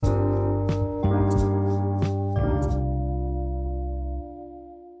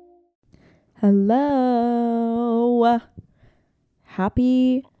Hello.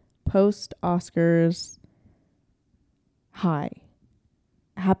 Happy post Oscars. Hi.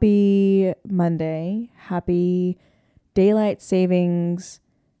 Happy Monday. Happy daylight savings.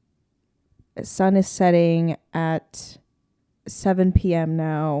 Sun is setting at 7 p.m.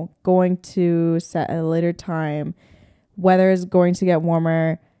 now. Going to set at a later time. Weather is going to get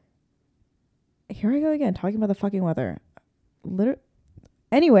warmer. Here I go again, talking about the fucking weather.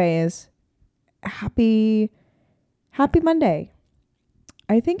 Anyways, happy Monday.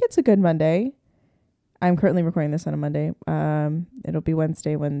 I think it's a good Monday. I'm currently recording this on a Monday. It'll be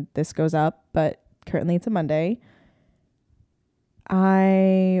Wednesday when this goes up, but currently it's a Monday.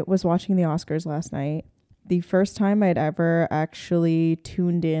 I was watching the Oscars last night. The first time I'd ever actually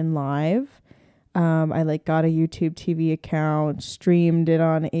tuned in live. I got a YouTube TV account, streamed it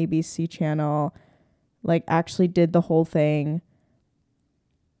on ABC channel, actually did the whole thing.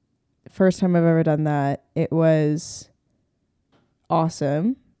 First time I've ever done that. It was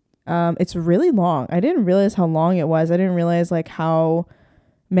awesome. It's really long. I didn't realize how long it was. I didn't realize how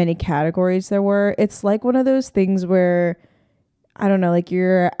many categories there were. It's like one of those things where, I don't know,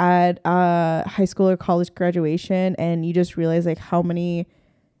 you're at high school or college graduation and you just realize how many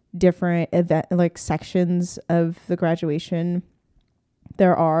different event sections of the graduation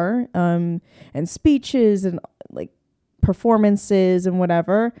there are, and speeches and performances and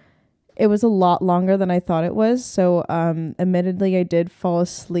whatever. It was a lot longer than I thought it was. So, admittedly, I did fall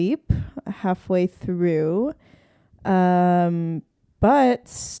asleep halfway through. But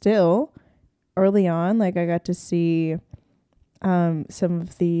still, early on, I got to see some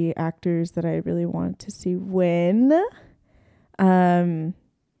of the actors that I really wanted to see win.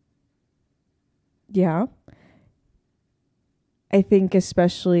 Yeah. I think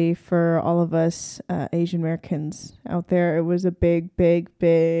especially for all of us Asian Americans out there, it was a big, big,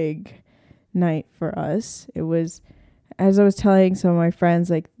 big night for us. It was, as I was telling some of my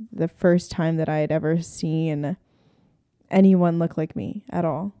friends, the first time that I had ever seen anyone look like me at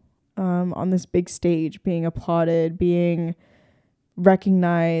all, on this big stage, being applauded, being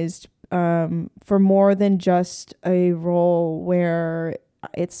recognized for more than just a role where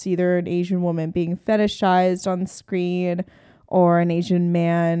it's either an Asian woman being fetishized on screen or an Asian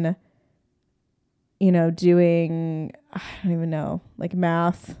man, doing, I don't even know,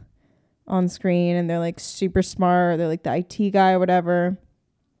 math on screen, and they're super smart. They're the IT guy or whatever.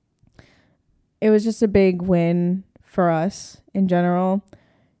 It was just a big win for us in general.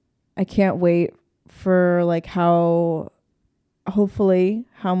 I can't wait for hopefully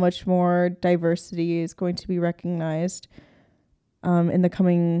how much more diversity is going to be recognized in the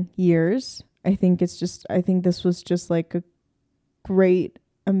coming years. I think this was just a great,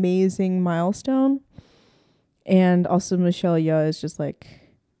 amazing milestone. And also Michelle Yeoh is just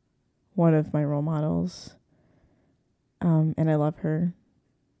one of my role models. And I love her.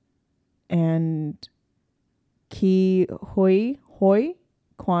 And Ki Hoi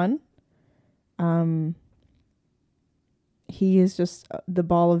Kwan. He is just the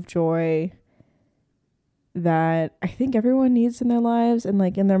ball of joy that I think everyone needs in their lives and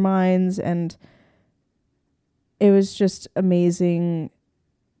in their minds. And it was just amazing.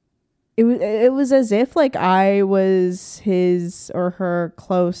 It was as if I was his or her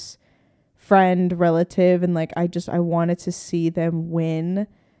close friend, relative, and I wanted to see them win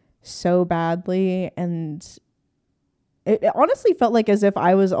so badly. And it honestly felt as if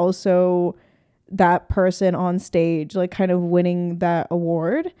I was also that person on stage, kind of winning that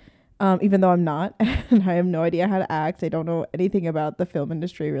award, even though I'm not. And I have no idea how to act. I don't know anything about the film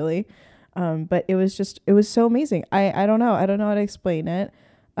industry really. But it was so amazing. I don't know how to explain it.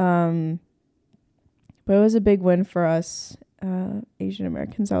 But it was a big win for us, Asian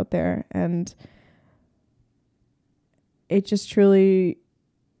Americans out there. And it just truly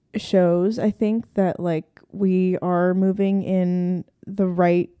shows, I think, that we are moving in the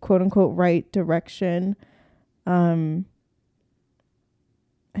right, quote unquote, right direction. And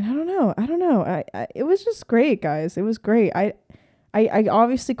I don't know. It was just great, guys. It was great. I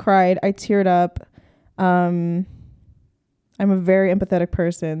obviously cried. I teared up. I'm a very empathetic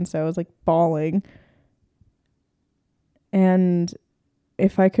person, so I was bawling. And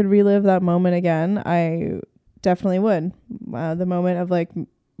if I could relive that moment again, I definitely would. The moment of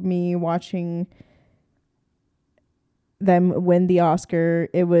me watching them win the Oscar,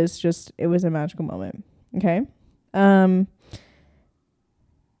 it was a magical moment. Okay. Going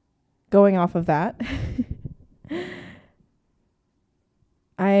off of that,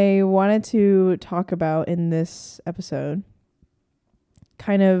 I wanted to talk about in this episode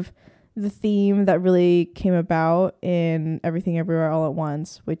kind of the theme that really came about in Everything Everywhere All at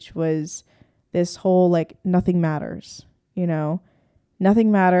Once, which was this whole like nothing matters, you know,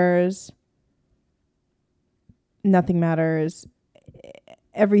 nothing matters, nothing matters.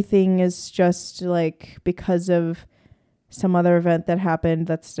 Everything is just like because of some other event that happened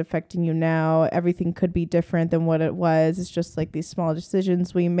that's affecting you now. Everything could be different than what it was. It's just like these small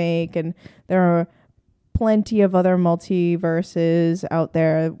decisions we make. And there are plenty of other multiverses out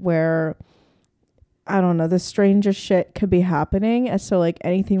there where, I don't know, the strangest shit could be happening. And so like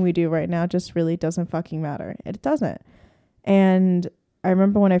anything we do right now just really doesn't fucking matter. It doesn't. And I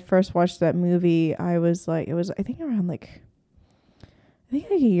remember when I first watched that movie, I was like, it was, I think around like, I think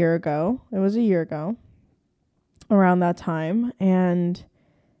like a year ago. It was a year ago around that time. And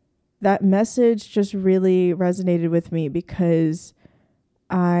that message just really resonated with me because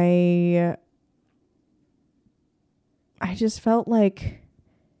I just felt like,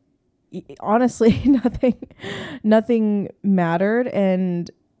 honestly, nothing mattered. And,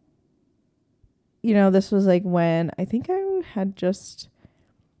 you know, this was like when I think I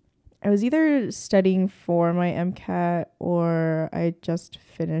was either studying for my MCAT or I just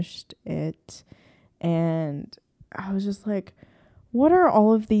finished it. And I was just like, what are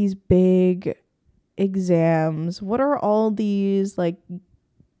all of these big exams? What are all these like,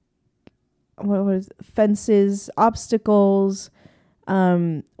 what is fences, obstacles?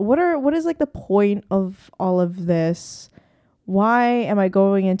 What is like the point of all of this? Why am I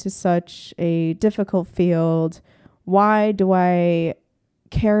going into such a difficult field? Why do I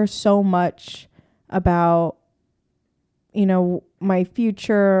care so much about, you know, my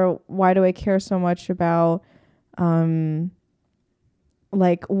future? Why do I care so much about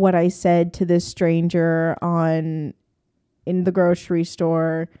like what I said to this stranger in the grocery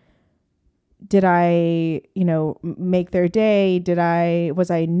store? Did I, you know, make their day? Was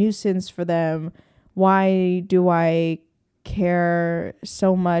I a nuisance for them? Why do I care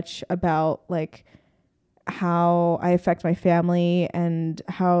so much about like how I affect my family and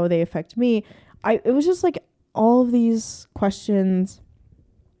how they affect me? It was just like all of these questions,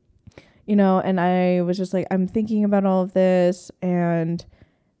 you know, and I was just like, I'm thinking about all of this, and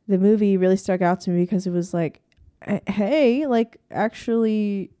the movie really stuck out to me because it was like, hey, like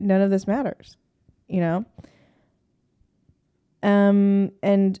actually none of this matters, you know?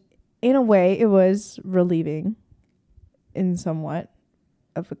 And in a way it was relieving in somewhat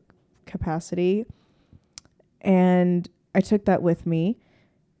of a capacity. And I took that with me.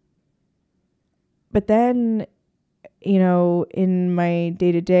 But then, you know, in my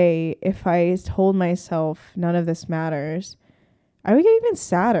day to day, if I told myself none of this matters, I would get even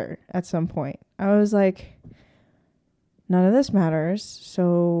sadder at some point. I was like, none of this matters.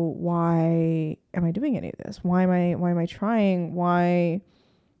 So why am I doing any of this? Why am I trying? Why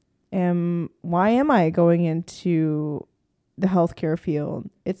am I going into the healthcare field?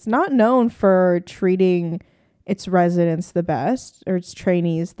 It's not known for treating its residents the best, or its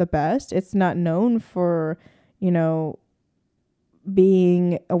trainees the best. It's not known for, you know,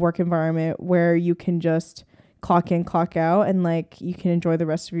 being a work environment where you can just clock in, clock out, and like you can enjoy the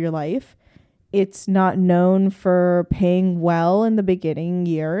rest of your life. It's not known for paying well in the beginning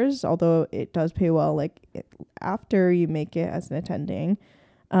years, although it does pay well after you make it as an attending.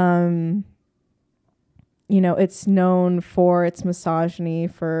 You know, it's known for its misogyny,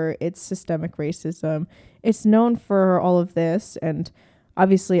 for its systemic racism. It's known for all of this. And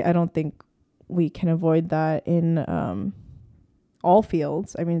obviously, I don't think we can avoid that in all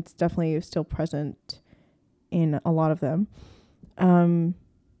fields. I mean, it's definitely still present in a lot of them.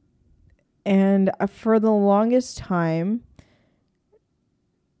 And for the longest time,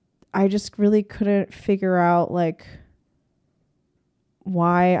 I just really couldn't figure out like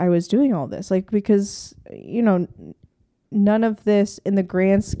why I was doing all this. Like, because, you know, none of this in the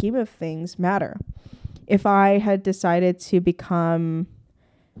grand scheme of things matter. If I had decided to become,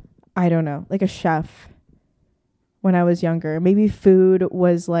 I don't know, like a chef when I was younger, maybe food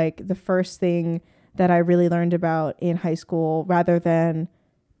was like the first thing that I really learned about in high school rather than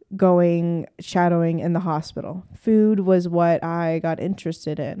going shadowing in the hospital. Food was what I got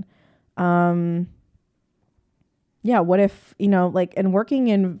interested in. Yeah, what if, you know, like, and working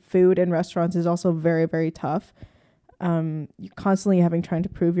in food and restaurants is also very, very tough. You're constantly trying to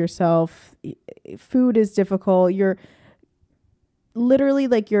prove yourself. Food is difficult. You're literally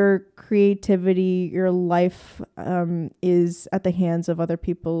like your creativity, your life is at the hands of other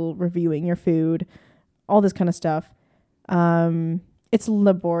people reviewing your food, all this kind of stuff. It's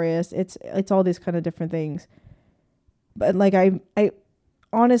laborious. It's all these kind of different things. But like I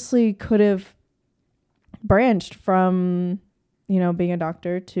honestly could have branched from, you know, being a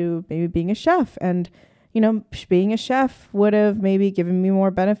doctor to maybe being a chef and being a chef would have maybe given me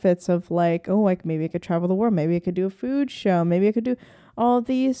more benefits of like, oh, like maybe I could travel the world, maybe I could do a food show, maybe I could do all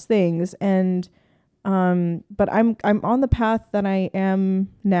these things. And but I'm on the path that I am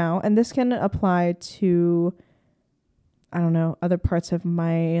now, and this can apply to, I don't know, other parts of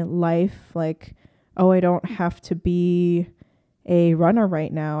my life. Like, oh, I don't have to be a runner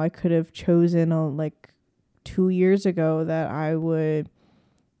right now. I could have chosen like 2 years ago that I would,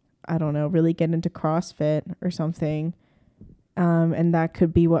 I don't know, really get into CrossFit or something. And that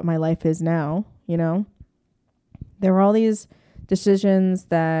could be what my life is now, There were all these decisions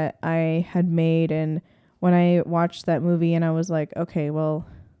that I had made, and when I watched that movie and I was like, okay, well,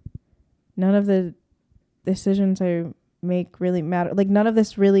 none of the decisions I make really matter. Like, none of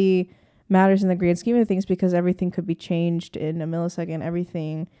this really matters in the grand scheme of things, because everything could be changed in a millisecond.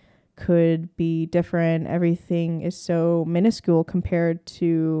 Everything could be different. Everything is so minuscule compared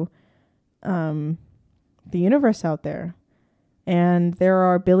to the universe out there. And there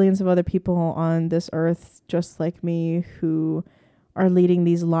are billions of other people on this earth just like me who are leading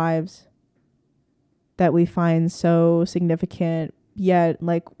these lives that we find so significant, yet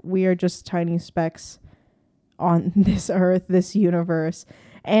like we are just tiny specks on this earth, this universe.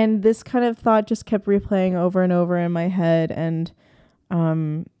 And this kind of thought just kept replaying over and over in my head. And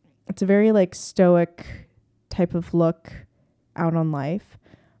it's a very like stoic type of look out on life.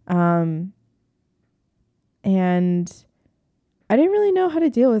 And I didn't really know how to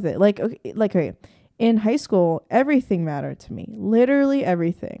deal with it. Okay, in high school, everything mattered to me. Literally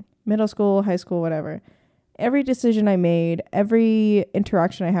everything. Middle school, high school, whatever. Every decision I made, every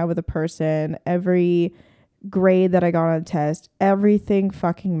interaction I had with a person, every grade that I got on a test, everything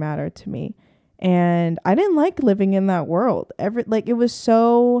fucking mattered to me. And I didn't like living in that world. It was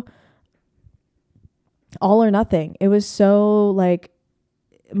so all or nothing. It was so like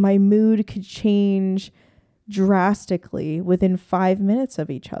my mood could change drastically within 5 minutes of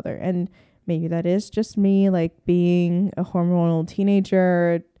each other. And maybe that is just me, like being a hormonal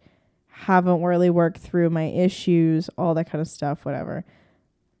teenager, haven't really worked through my issues, all that kind of stuff, whatever.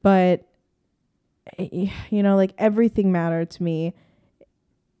 But, like everything mattered to me.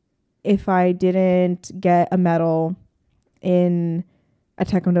 If I didn't get a medal in a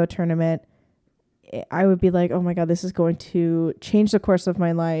taekwondo tournament, I would be like, oh my God, this is going to change the course of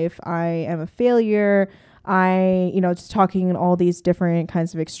my life. I am a failure. Just talking in all these different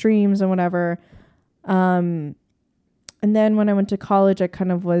kinds of extremes and whatever. And then when I went to college, I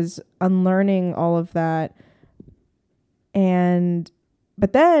kind of was unlearning all of that.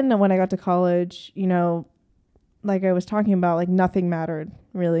 But then when I got to college, like I was talking about, like nothing mattered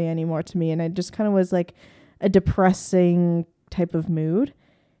really anymore to me. And it just kind of was like a depressing type of mood.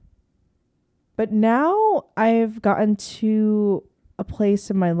 But now I've gotten to a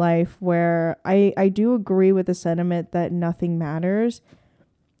place in my life where I do agree with the sentiment that nothing matters,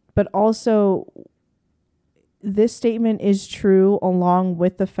 but also this statement is true along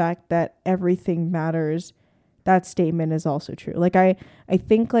with the fact that everything matters. That statement is also true. Like I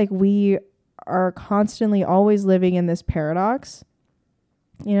think like we are constantly always living in this paradox,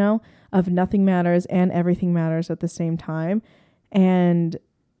 of nothing matters and everything matters at the same time. And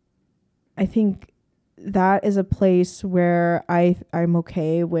I think that is a place where I'm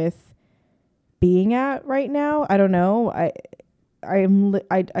okay with being at right now. I don't know.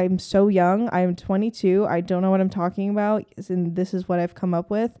 I'm so young. I'm 22. I don't know what I'm talking about. And this is what I've come up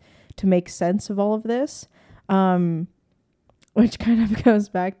with to make sense of all of this. Which kind of goes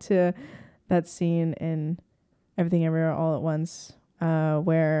back to that scene in Everything Everywhere All at Once,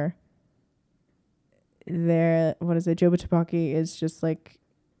 where Joba Tupaki is just like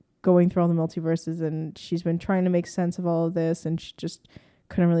going through all the multiverses, and she's been trying to make sense of all of this, and she just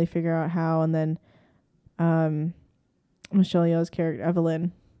couldn't really figure out how. And then Michelle Yeoh's character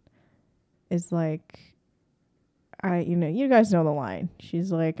Evelyn is like, you guys know the line.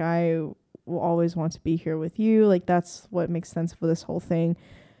 She's like, I will always want to be here with you. Like that's what makes sense for this whole thing.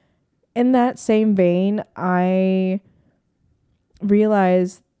 In that same vein, I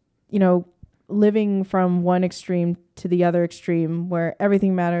realized, living from one extreme to the other extreme where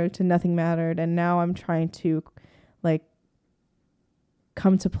everything mattered to nothing mattered. And now I'm trying to like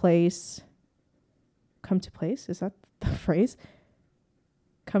come to place. Is that the phrase?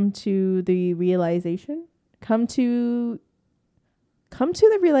 Come to the realization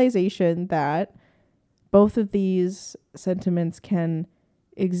that both of these sentiments can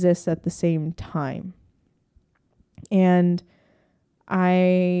exist at the same time. And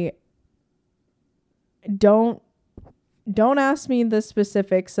I don't ask me the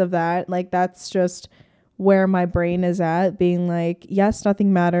specifics of that. Like that's just where my brain is at, being like, yes,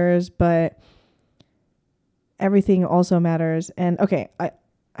 nothing matters, but everything also matters. And okay,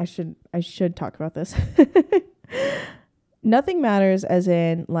 I should talk about this. Nothing matters as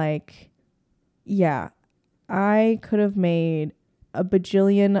in like, yeah, I could have made a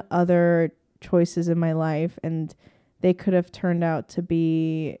bajillion other choices in my life and they could have turned out to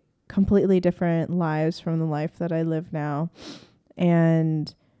be completely different lives from the life that I live now.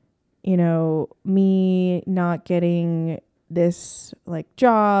 And, you know, me not getting this like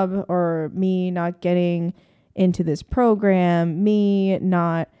job or me not getting into this program, me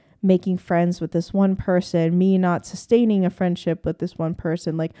not making friends with this one person, me not sustaining a friendship with this one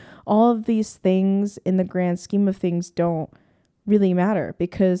person, like all of these things in the grand scheme of things don't really matter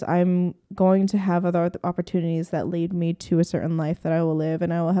because I'm going to have other opportunities that lead me to a certain life that I will live,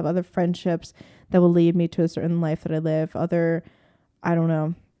 and I will have other friendships that will lead me to a certain life that I live, other, I don't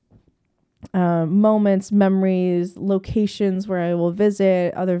know, moments, memories, locations where I will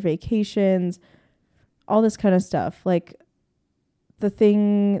visit, other vacations, all this kind of stuff. Like the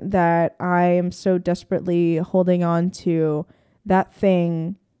thing that I am so desperately holding on to, that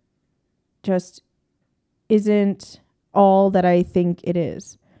thing just isn't all that I think it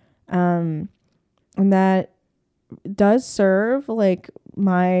is. And that does serve like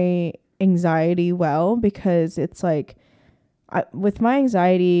my anxiety well, because it's like with my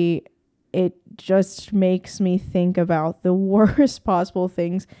anxiety, it just makes me think about the worst possible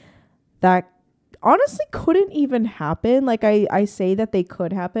things that honestly couldn't even happen. Like I say that they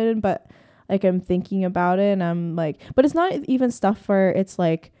could happen, but like I'm thinking about it and I'm like, but it's not even stuff where it's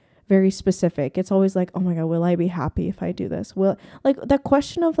like very specific. It's always like, oh my God, will I be happy if I do this? Will, like that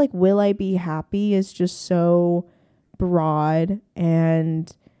question of like, will I be happy is just so broad,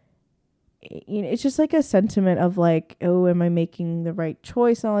 and you know, it's just like a sentiment of like, oh, am I making the right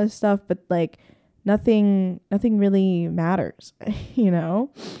choice and all this stuff? But like nothing really matters, you know?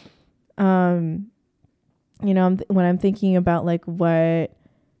 You know, when I'm thinking about like what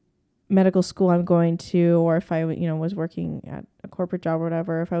medical school I'm going to, or if I, you know, was working at a corporate job or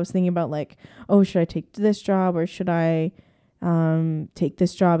whatever, if I was thinking about like, oh, should I take this job or should I take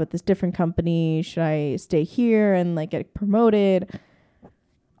this job at this different company? Should I stay here and like get promoted?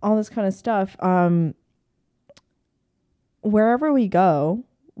 All this kind of stuff. Wherever we go,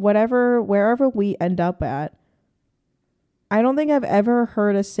 wherever we end up at, I don't think I've ever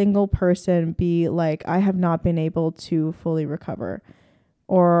heard a single person be like, I have not been able to fully recover.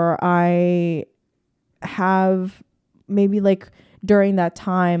 Or I have maybe like during that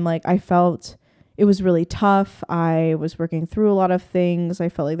time, like I felt it was really tough. I was working through a lot of things. I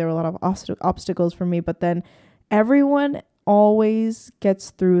felt like there were a lot of obstacles for me, but then everyone always gets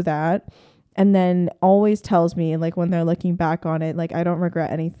through that and then always tells me, like when they're looking back on it, like I don't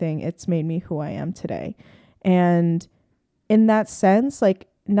regret anything. It's made me who I am today. And in that sense, like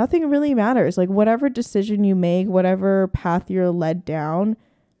nothing really matters. Like whatever decision you make, whatever path you're led down,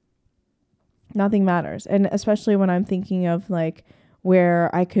 nothing matters. And especially when I'm thinking of like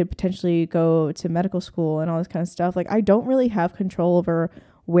where I could potentially go to medical school and all this kind of stuff, like I don't really have control over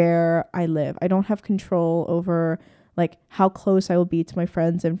where I live. I don't have control over like how close I will be to my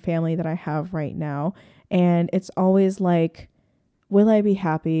friends and family that I have right now. And it's always like, will I be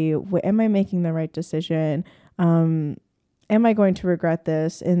happy? Am I making the right decision? Am I going to regret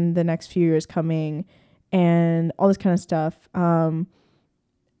this in the next few years coming, and all this kind of stuff.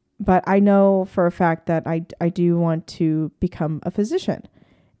 But I know for a fact that I do want to become a physician.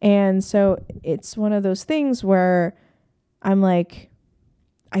 And so it's one of those things where I'm like,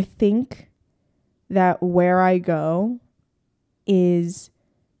 I think that where I go is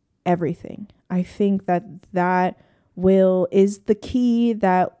everything. I think that is the key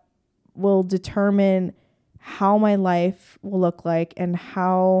that will determine how my life will look like and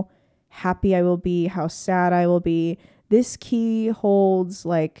how happy I will be, how sad I will be. This key holds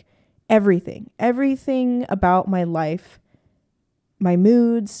like everything about my life, my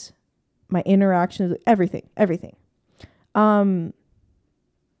moods, my interactions, everything. And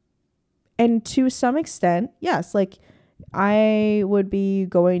to some extent, yes, like I would be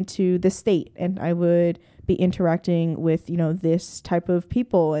going to this state and I would be interacting with, you know, this type of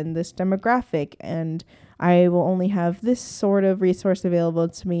people and this demographic, and I will only have this sort of resource available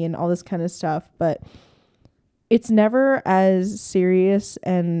to me and all this kind of stuff. But it's never as serious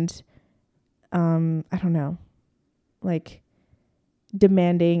and, I don't know, like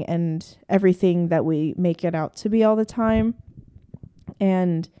demanding and everything that we make it out to be all the time.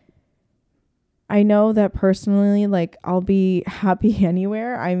 And I know that personally, like I'll be happy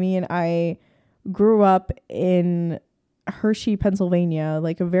anywhere. I mean, I grew up in Hershey, Pennsylvania,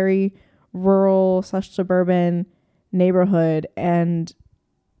 like a very rural / suburban neighborhood. And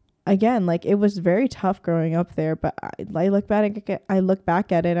again, like it was very tough growing up there, but I look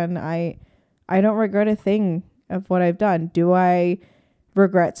back at it and I don't regret a thing of what I've done. Do I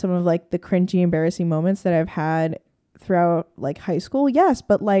regret some of like the cringy, embarrassing moments that I've had throughout like high school? Yes,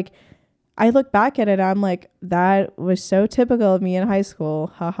 but like I look back at it, I'm like, that was so typical of me in high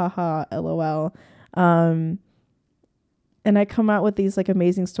school. Ha ha ha, LOL. Um, and I come out with these like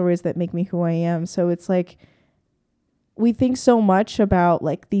amazing stories that make me who I am. So it's like we think so much about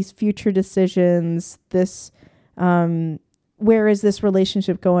like these future decisions, this where is this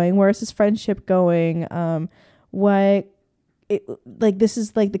relationship going? Where is this friendship going? What it, like this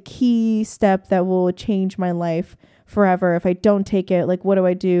is like the key step that will change my life forever. If I don't take it, like what do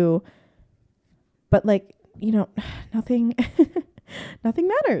I do? But like, you know, nothing nothing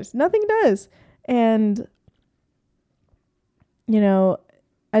matters. Nothing does. And you know,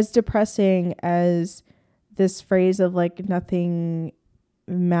 as depressing as this phrase of like nothing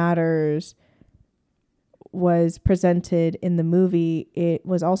matters was presented in the movie, it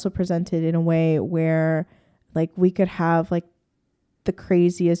was also presented in a way where like we could have like the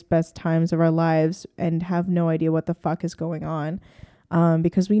craziest best times of our lives and have no idea what the fuck is going on,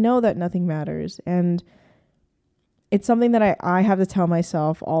 because we know that nothing matters. And it's something that I have to tell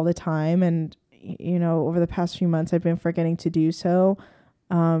myself all the time. And you know, over the past few months I've been forgetting to do so.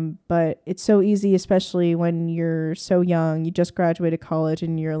 But it's so easy, especially when you're so young, you just graduated college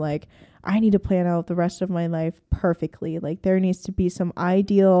and you're like, I need to plan out the rest of my life perfectly. Like there needs to be some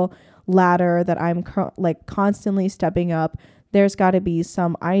ideal ladder that I'm like constantly stepping up. There's got to be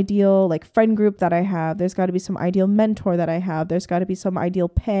some ideal like friend group that I have. There's got to be some ideal mentor that I have. There's got to be some ideal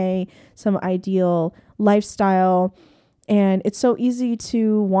pay, some ideal lifestyle. And it's so easy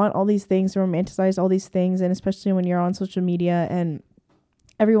to want all these things, romanticize all these things. And especially when you're on social media and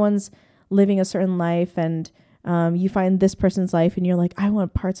everyone's living a certain life, and you find this person's life and you're like, I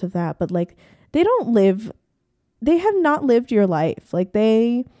want parts of that. But like, they have not lived your life. Like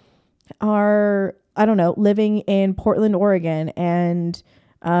they are, I don't know, living in Portland, Oregon, and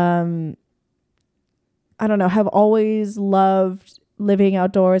I don't know, have always loved living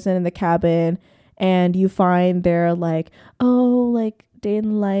outdoors and in the cabin. And you find they're like, oh, like day in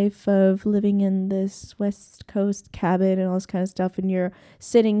the life of living in this West Coast cabin and all this kind of stuff. And you're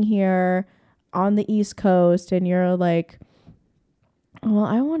sitting here on the East Coast and you're like, well,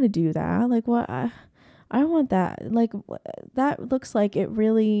 I want to do that. Like what? I want that. Like that looks like it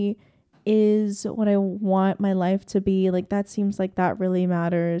really is what I want my life to be. Like that seems like that really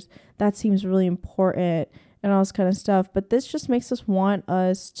matters. That seems really important and all this kind of stuff. But this just makes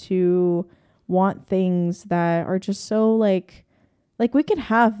us to want things that are just so like we can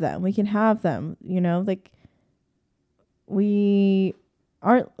have them, you know, like we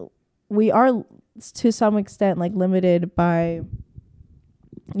are to some extent like limited by,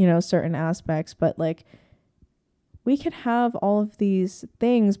 you know, certain aspects, but like we can have all of these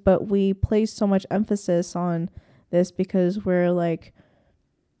things, but we place so much emphasis on this because we're like,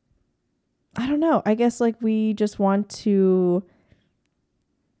 I don't know, I guess like we just want to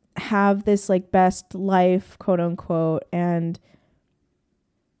have this like best life, quote unquote. And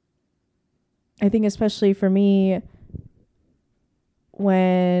I think especially for me,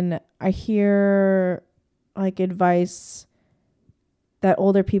 when I hear like advice that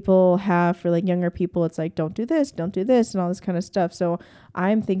older people have for like younger people, it's like, don't do this, and all this kind of stuff. So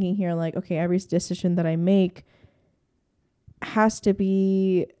I'm thinking here like, okay, every decision that I make has to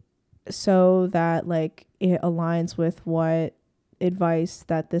be so that like it aligns with what advice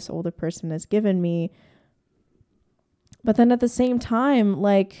that this older person has given me. But then at the same time,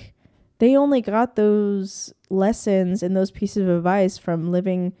 like they only got those lessons and those pieces of advice from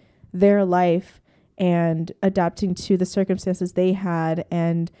living their life and adapting to the circumstances they had.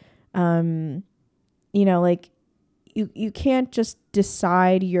 And, you know, like you can't just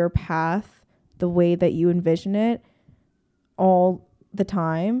decide your path the way that you envision it all the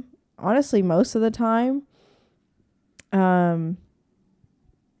time. Honestly, most of the time. And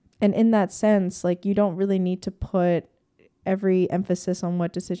in that sense, like you don't really need to put every emphasis on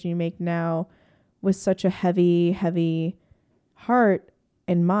what decision you make now with such a heavy heart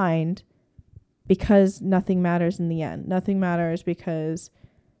and mind, because nothing matters in the end. Nothing matters because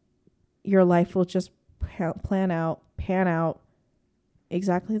your life will just pan out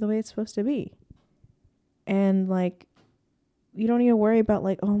exactly the way it's supposed to be. And like, you don't need to worry about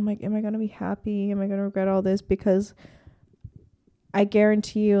like, oh my, am I going to be happy? Am I going to regret all this? Because I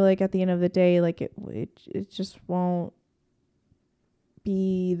guarantee you, like at the end of the day, like it just won't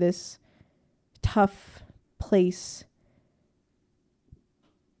be this tough place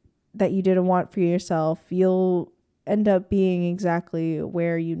that you didn't want for yourself. You'll end up being exactly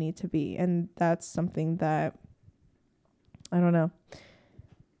where you need to be. And that's something that I don't know.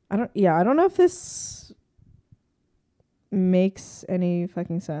 I don't know if this makes any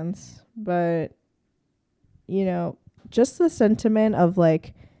fucking sense, but you know, just the sentiment of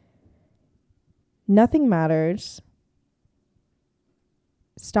like nothing matters.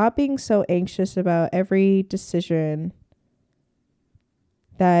 Stop being so anxious about every decision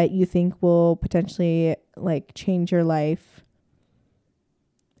that you think will potentially like change your life.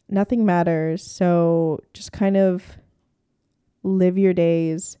 Nothing matters. So just kind of live your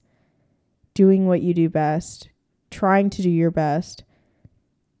days doing what you do best, trying to do your best,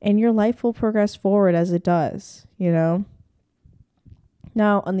 and your life will progress forward as it does, you know?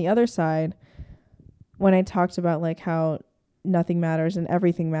 Now, on the other side, when I talked about like how nothing matters and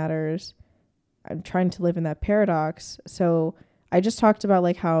everything matters, I'm trying to live in that paradox. So I just talked about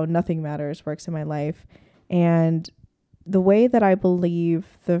like how nothing matters works in my life. And the way that I believe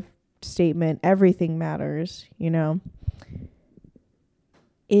the statement, everything matters, you know,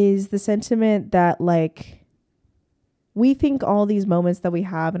 is the sentiment that like we think all these moments that we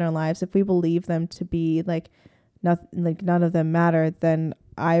have in our lives, if we believe them to be like nothing, like none of them matter, then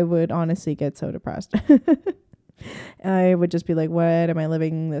I would honestly get so depressed. I would just be like, what am I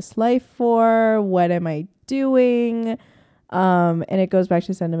living this life for? What am I doing? And it goes back to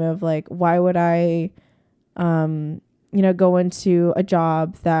the sentiment of like, why would I, go into a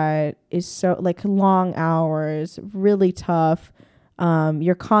job that is so like long hours, really tough.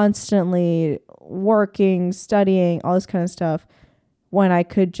 You're constantly working, studying, all this kind of stuff, when I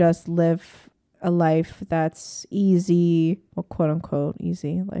could just live a life that's easy, well, quote unquote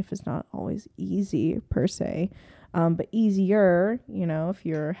easy. Life is not always easy per se, but easier, you know, if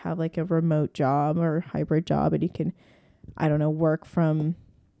you have like a remote job or hybrid job and you can, I don't know, work from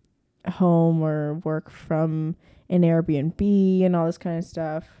home or work from an Airbnb and all this kind of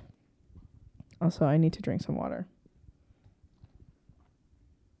stuff. Also, I need to drink some water.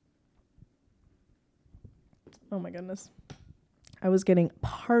 Oh my goodness. I was getting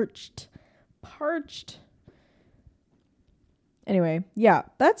parched. Anyway, yeah,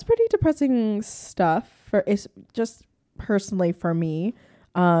 that's pretty depressing stuff it's just personally for me.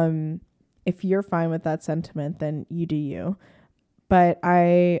 If you're fine with that sentiment, then you do you. But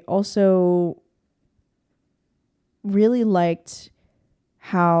I also really liked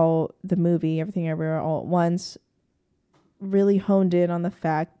how the movie Everything Everywhere All at Once really honed in on the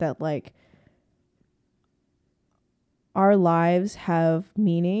fact that like our lives have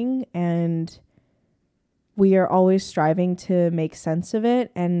meaning and we are always striving to make sense of it.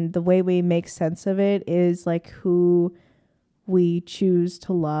 And the way we make sense of it is like who we choose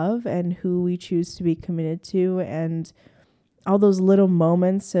to love and who we choose to be committed to. And all those little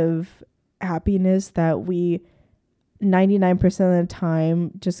moments of happiness that we 99% of the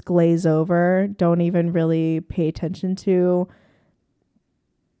time just glaze over, don't even really pay attention to.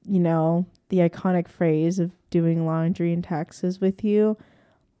 You know, the iconic phrase of doing laundry and taxes with you.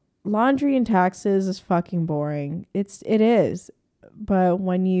 Laundry and taxes is fucking boring. It is. But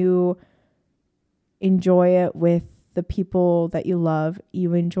when you enjoy it with the people that you love,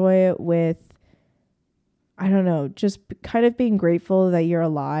 you enjoy it with, I don't know, just kind of being grateful that you're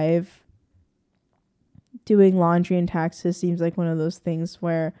alive. Doing laundry and taxes seems like one of those things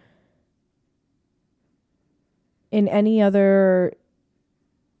where in any other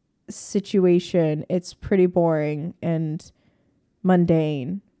situation, it's pretty boring and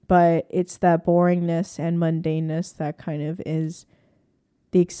mundane. But it's that boringness and mundaneness that kind of is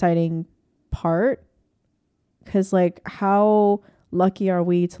the exciting part. Because, like, how lucky are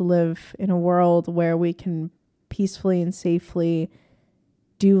we to live in a world where we can peacefully and safely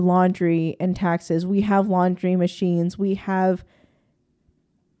do laundry and taxes? We have laundry machines. We have,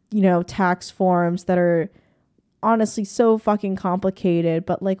 you know, tax forms that are honestly so fucking complicated.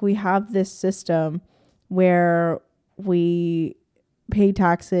 But, like, we have this system where we pay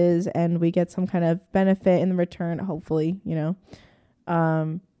taxes and we get some kind of benefit in the return, hopefully, you know.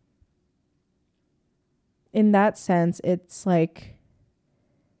 In that sense, it's like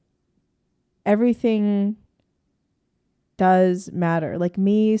everything does matter. Like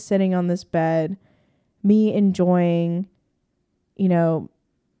me sitting on this bed, me enjoying, you know,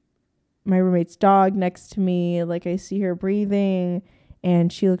 my roommate's dog next to me, like I see her breathing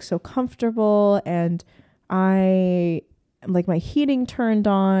and she looks so comfortable, and I like my heating turned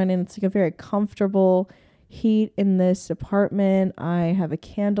on and it's like a very comfortable heat in this apartment. I have a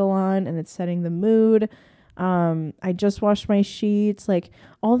candle on and it's setting the mood. I just washed my sheets. Like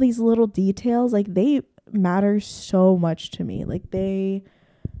all these little details, like they matter so much to me. Like they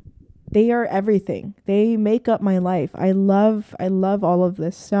they are everything. They make up my life. I love all of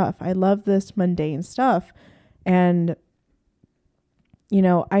this stuff. I love this mundane stuff. And, you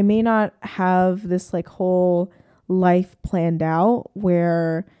know, I may not have this like whole life planned out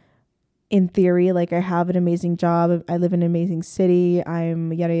where in theory, like I have an amazing job, I live in an amazing city,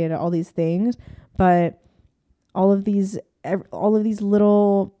 I'm yada yada, all these things, but all of these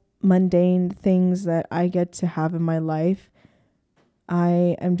little mundane things that I get to have in my life,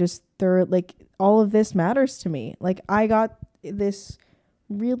 I am just like all of this matters to me. Like I got this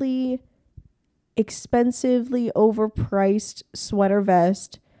really expensively overpriced sweater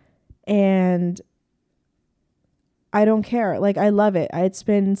vest and I don't care. Like I love it. It's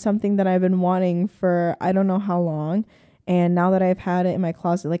been something that I've been wanting for I don't know how long. And now that I've had it in my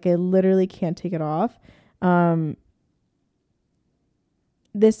closet, like I literally can't take it off.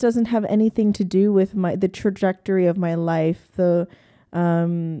 This doesn't have anything to do with the trajectory of my life. What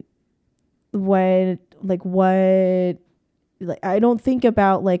I don't think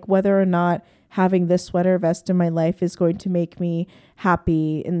about like whether or not having this sweater vest in my life is going to make me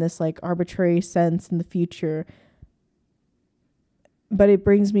happy in this like arbitrary sense in the future. But it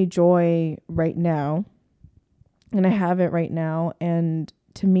brings me joy right now. And I have it right now. And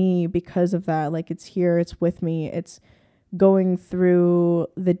to me, because of that, like it's here, it's with me, it's going through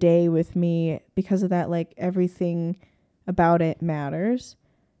the day with me. Because of that, like everything about it matters.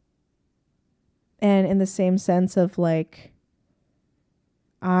 And in the same sense of like,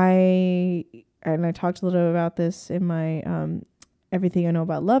 I talked a little bit about this in my Everything I Know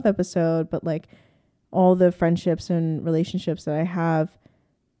About Love episode, but like all the friendships and relationships that I have,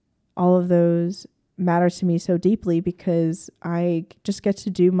 all of those matter to me so deeply because I just get to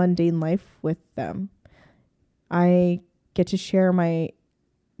do mundane life with them. I get to share my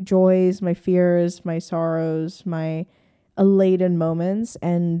joys, my fears, my sorrows, my elated moments,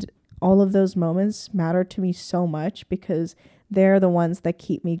 and all of those moments matter to me so much because they're the ones that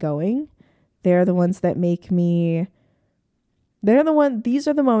keep me going. They're the ones that make me these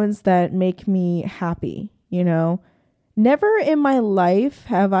are the moments that make me happy, you know? Never in my life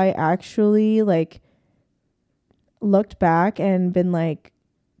have I actually like looked back and been like,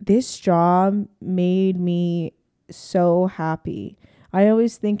 this job made me so happy. I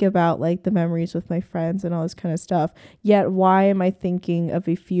always think about like the memories with my friends and all this kind of stuff. Yet why am I thinking of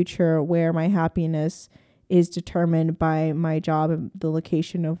a future where my happiness is determined by my job and the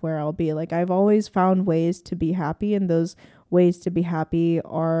location of where I'll be? Like I've always found ways to be happy, and those ways to be happy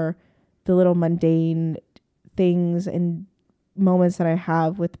are the little mundane things and moments that I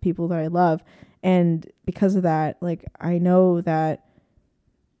have with the people that I love. And because of that, like I know that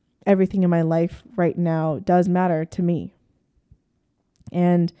everything in my life right now does matter to me.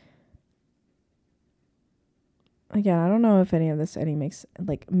 And again, I don't know if any of this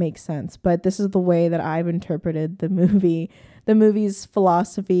makes sense, but this is the way that I've interpreted the movie's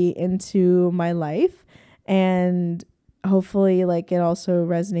philosophy into my life. And hopefully like it also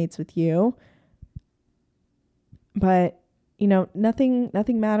resonates with you. But you know, nothing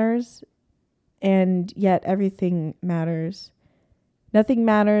matters, and yet everything matters. Nothing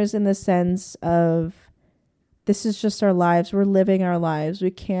matters in the sense of this is just our lives. We're living our lives.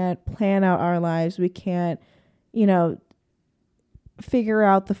 We can't plan out our lives. We can't, you know, figure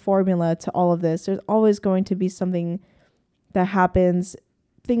out the formula to all of this. There's always going to be something that happens.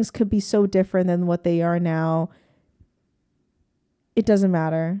 Things could be so different than what they are now. It doesn't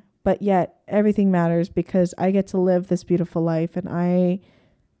matter. But yet everything matters because I get to live this beautiful life and I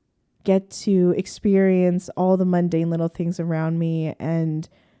get to experience all the mundane little things around me and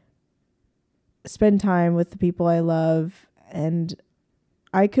spend time with the people I love. And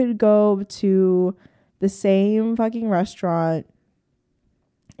I could go to the same fucking restaurant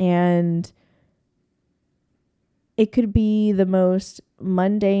and it could be the most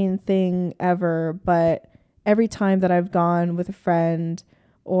mundane thing ever, but every time that I've gone with a friend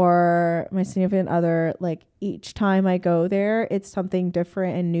or my significant other, like each time I go there, it's something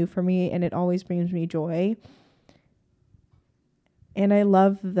different and new for me, and it always brings me joy. And I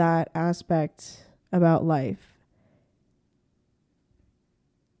love that aspect about life.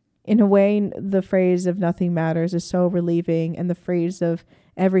 In a way, the phrase of nothing matters is so relieving, and the phrase of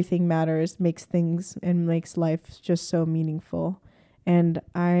everything matters makes things and makes life just so meaningful. And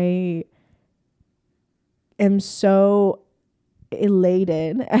I am so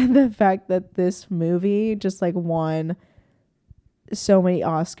elated at the fact that this movie just like won so many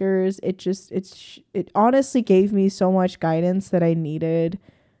Oscars. It honestly gave me so much guidance that I needed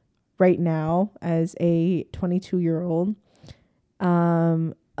right now as a 22-year-old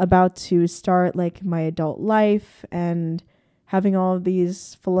about to start like my adult life and having all of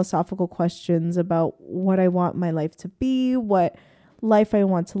these philosophical questions about what I want my life to be, what life I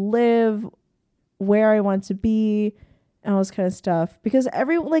want to live, where I want to be, and all this kind of stuff. Because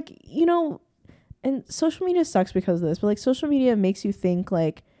and social media sucks because of this, but like social media makes you think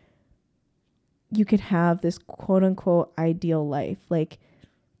like you could have this quote unquote ideal life, like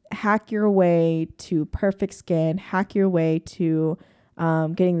hack your way to perfect skin, hack your way to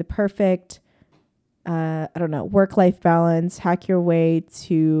getting the perfect, work-life balance, hack your way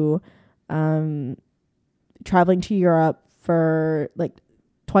to traveling to Europe for like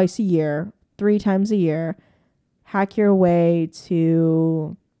twice a year, 3 times a year, hack your way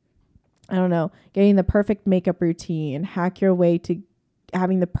to, getting the perfect makeup routine, hack your way to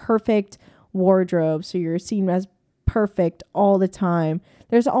having the perfect wardrobe so you're seen as perfect all the time.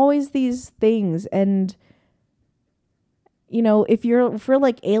 There's always these things, and if we're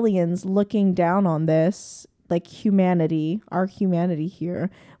like aliens looking down on this, like our humanity here,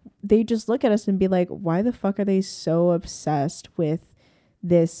 they just look at us and be like, why the fuck are they so obsessed with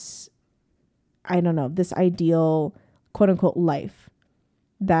this, this ideal quote unquote life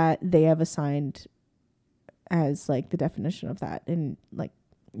that they have assigned as like the definition of that. And like,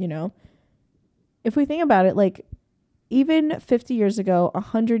 if we think about it, like even 50 years ago,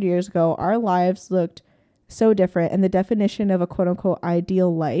 100 years ago, our lives looked so different, and the definition of a quote unquote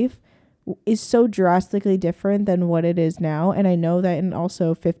ideal life is so drastically different than what it is now. And I know that in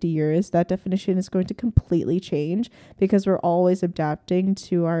also 50 years, that definition is going to completely change, because we're always adapting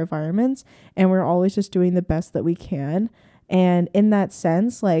to our environments and we're always just doing the best that we can. And in that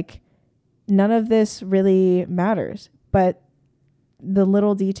sense, like none of this really matters, but the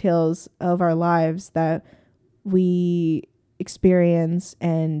little details of our lives that we experience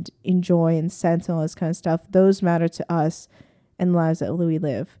and enjoy and sense and all this kind of stuff, those matter to us and the lives that we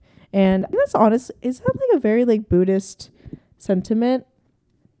live. And that's honest. Is that like a very like Buddhist sentiment?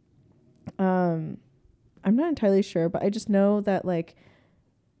 I'm not entirely sure, but I just know that like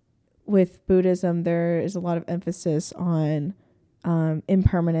with Buddhism, there is a lot of emphasis on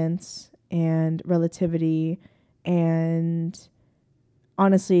impermanence and relativity, and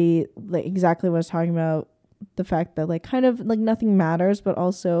honestly, like exactly what I was talking about, the fact that like kind of like nothing matters, but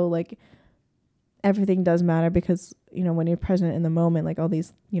also like everything does matter, because when you're present in the moment, like all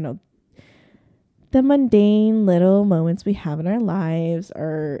these the mundane little moments we have in our lives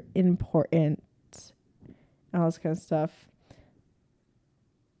are important, all this kind of stuff.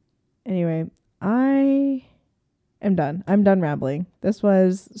 Anyway, I am done. I'm done rambling. This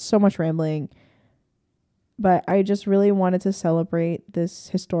was so much rambling, but I just really wanted to celebrate this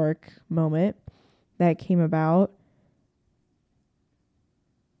historic moment that came about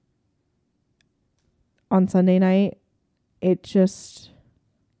on Sunday night.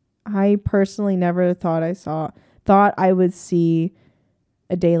 I personally never thought I would see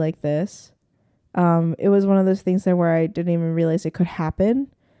a day like this. It was one of those things that where I didn't even realize it could happen.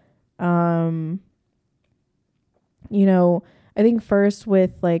 I think first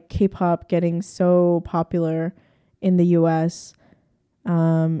with like K-pop getting so popular in the US,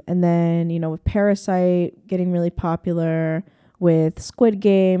 and then, with Parasite getting really popular, with Squid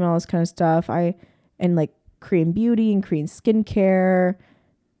Game, all this kind of stuff, and like Korean beauty and Korean skincare,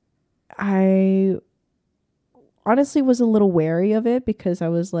 I honestly was a little wary of it, because I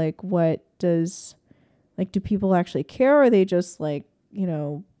was like, do people actually care? Or are they just like,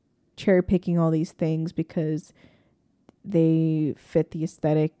 cherry picking all these things because they fit the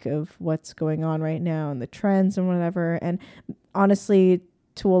aesthetic of what's going on right now and the trends and whatever? And honestly,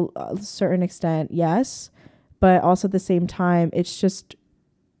 to a certain extent, yes, but also at the same time, it's just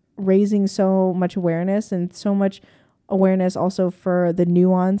raising so much awareness, and so much awareness also for the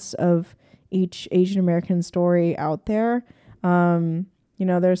nuance of each Asian American story out there.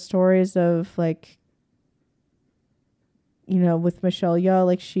 There's stories of like, with Michelle Yeoh,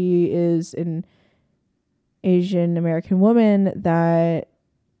 like she is an Asian American woman that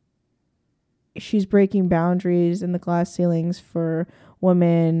she's breaking boundaries in the glass ceilings for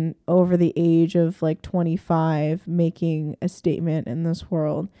women over the age of like 25, making a statement in this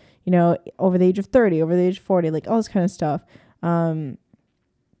world, over the age of 30, over the age of 40, like all this kind of stuff. And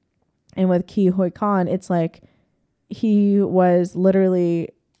with Ki Hoi Kwan, it's like he was literally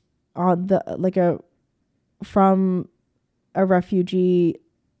from a refugee,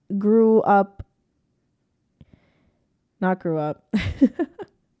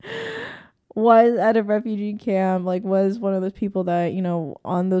 was at a refugee camp, like was one of those people that,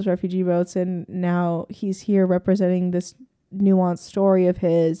 on those refugee boats, and now he's here representing this nuanced story of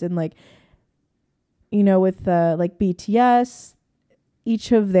his. And like, with like BTS,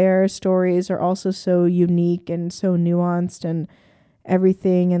 each of their stories are also so unique and so nuanced and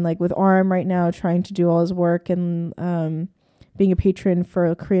everything. And like with Arm right now trying to do all his work and being a patron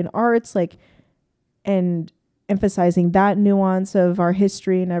for Korean arts, like, and emphasizing that nuance of our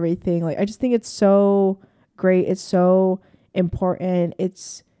history and everything. Like, I just think it's so great. It's so important.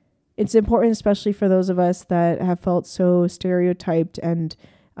 It's important, especially for those of us that have felt so stereotyped and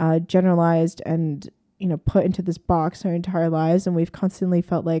generalized and, you know, put into this box our entire lives. And we've constantly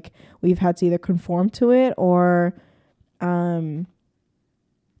felt like we've had to either conform to it or, I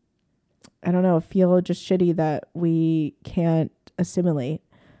don't know, feel just shitty that we can't assimilate.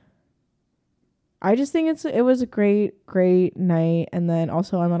 I just think it was a great night. And then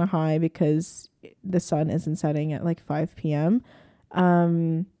also I'm on a high because the sun isn't setting at like 5 p.m.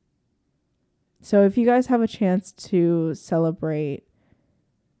 So if you guys have a chance to celebrate,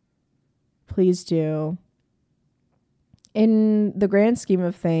 please do. In the grand scheme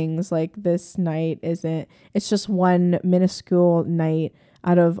of things, like, this night it's just one minuscule night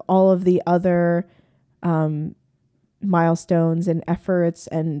out of all of the other milestones and efforts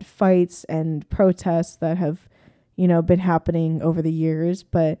and fights and protests that have, you know, been happening over the years.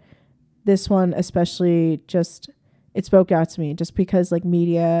 But this one especially, just, it spoke out to me just because like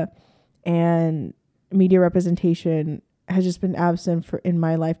media and media representation has just been absent in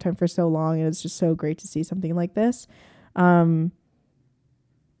my lifetime for so long, and it's just so great to see something like this.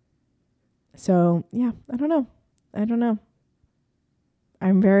 So yeah, I don't know.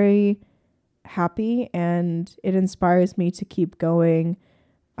 I'm very happy, and it inspires me to keep going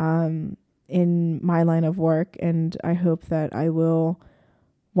in my line of work, and I hope that I will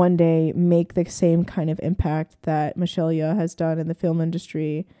one day make the same kind of impact that Michelle Yeoh has done in the film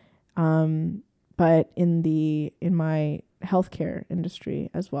industry, but in my healthcare industry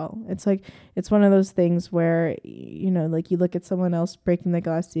as well. It's like, it's one of those things where, you know, like, you look at someone else breaking the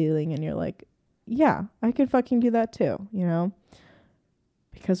glass ceiling and you're like, yeah, I could fucking do that too, you know,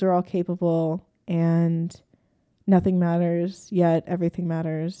 because we're all capable and nothing matters, yet everything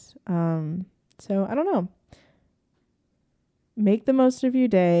matters. So I don't know. Make the most of your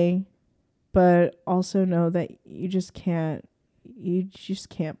day, but also know that you just can't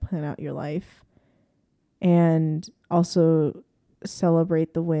plan out your life, and also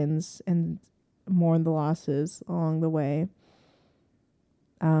celebrate the wins and mourn the losses along the way.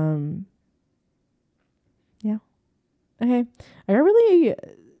 Yeah. Okay. I got really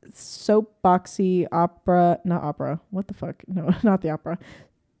soapboxy not opera. What the fuck? No, not the opera.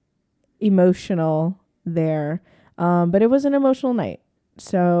 Emotional there. But it was an emotional night.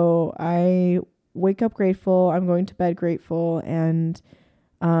 So I wake up grateful. I'm going to bed grateful. And,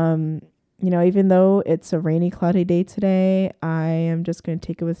 you know, even though it's a rainy, cloudy day today, I am just going to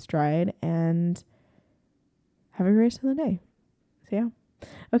take it with stride and have a great rest of the day. So yeah.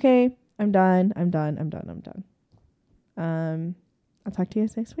 Okay. I'm done. I'll talk to you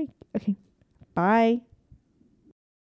guys next week. Okay. Bye.